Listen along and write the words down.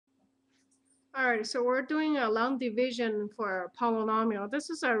All right, so we're doing a long division for a polynomial.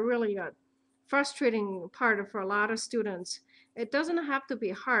 This is a really frustrating part for a lot of students. It doesn't have to be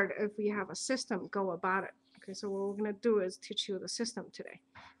hard if we have a system go about it. Okay, so what we're going to do is teach you the system today.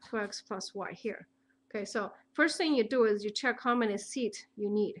 2x plus y here. Okay, so first thing you do is you check how many seats you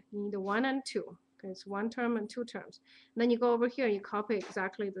need. You need 1 and 2. Okay, it's 1 term and 2 terms. And then you go over here, you copy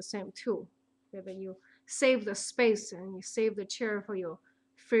exactly the same 2. Okay, then you save the space and you save the chair for your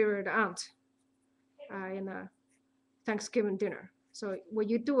favorite aunt in a Thanksgiving dinner. So what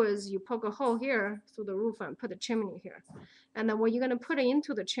you do is you poke a hole here through the roof and put a chimney here. And then what you're going to put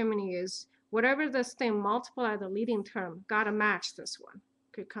into the chimney is whatever this thing multiply the leading term, got to match this one.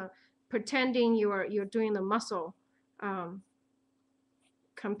 Okay, pretending you're doing the muscle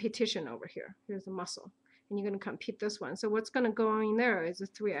competition over here. Here's the muscle. And you're going to compete this one. So what's going to go in there is a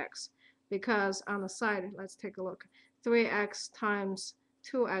 3x. Because on the side, let's take a look. 3x times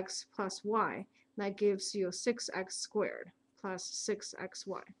 2x plus y. That gives you 6x squared plus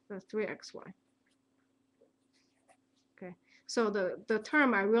 6xy, that's 3xy. Okay, so the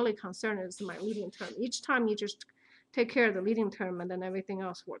term I really concern is my leading term. Each time you just take care of the leading term and then everything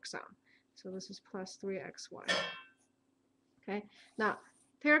else works out. So this is plus 3xy. Okay, now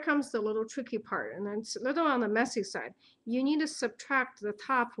here comes the little tricky part, and then it's a little on the messy side. You need to subtract the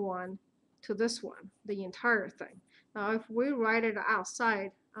top one to this one, the entire thing. Now if we write it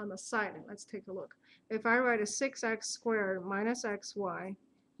outside, on the side, let's take a look. If I write a 6x squared minus xy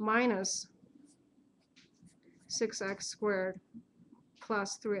minus 6x squared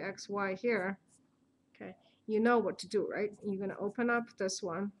plus 3xy here, okay, you know what to do, right? You're going to open up this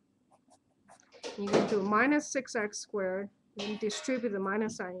one. You're going to do minus 6x squared, and distribute the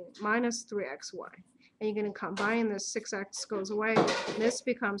minus sign, minus 3xy. And you're going to combine this, 6x goes away, this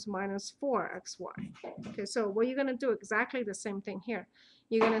becomes minus 4xy. Okay, so what you're going to do exactly the same thing here.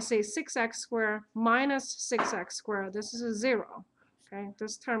 You're going to say 6x squared minus 6x squared. This is a 0. Okay,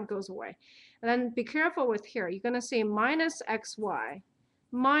 this term goes away. And then be careful with here. You're going to say minus xy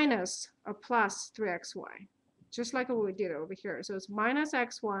minus or plus 3xy, just like what we did over here. So it's minus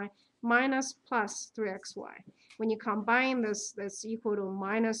xy minus plus 3xy. When you combine this, that's equal to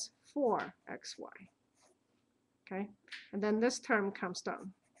minus 4xy. Okay, and then this term comes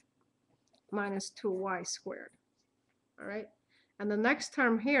down, minus 2y squared. All right. And the next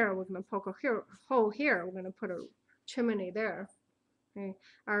term here, we're going to poke a hole here. We're going to put a chimney there. Okay.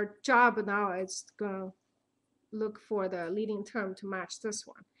 Our job now is going to look for the leading term to match this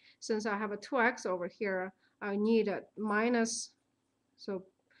one. Since I have a 2x over here, I need a minus, so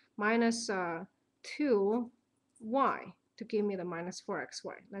minus 2y to give me the minus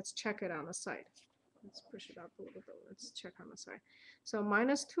 4xy. Let's check it on the side. Let's push it up a little bit. Let's check on the side. So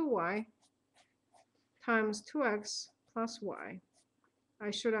minus 2y times 2x plus y. I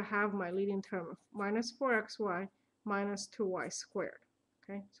should have my leading term of minus 4xy minus 2y squared.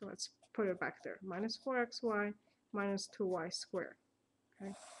 Okay, so let's put it back there. Minus 4xy minus 2y squared.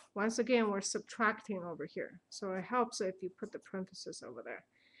 Okay, once again, we're subtracting over here. So it helps if you put the parentheses over there.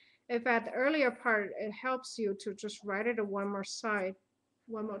 If at the earlier part, it helps you to just write it one more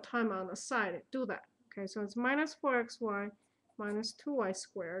time on the side, do that. Okay, so it's minus 4xy minus 2y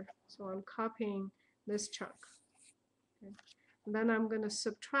squared. So I'm copying this chunk. Okay. And then I'm going to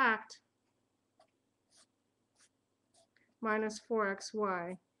subtract minus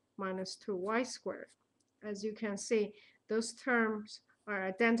 4xy minus 2y squared. As you can see, those terms are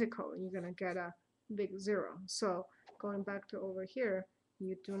identical. You're going to get a big 0. So going back to over here,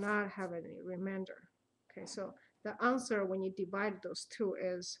 you do not have any remainder. Okay, so the answer when you divide those two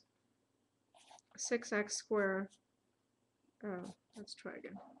is 6x squared. Let's try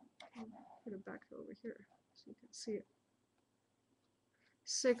again. Put it back over here so you can see it.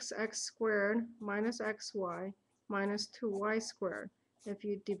 6x squared minus xy minus 2y squared. If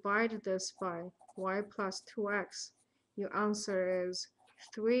you divide this by y plus 2x, your answer is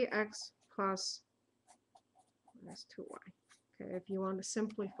 3x plus minus 2y. Okay, if you want to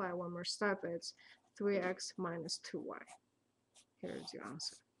simplify one more step, it's 3x minus 2y. Here's your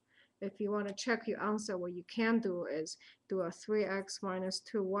answer. If you want to check your answer, what you can do is do a 3x minus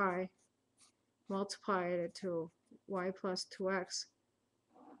 2y, multiply it to y plus 2x.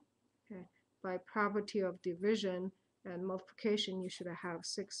 Okay. By property of division and multiplication, you should have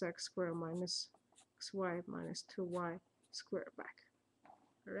 6x squared minus xy minus 2y squared back.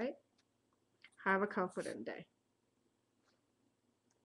 All right? Have a confident day.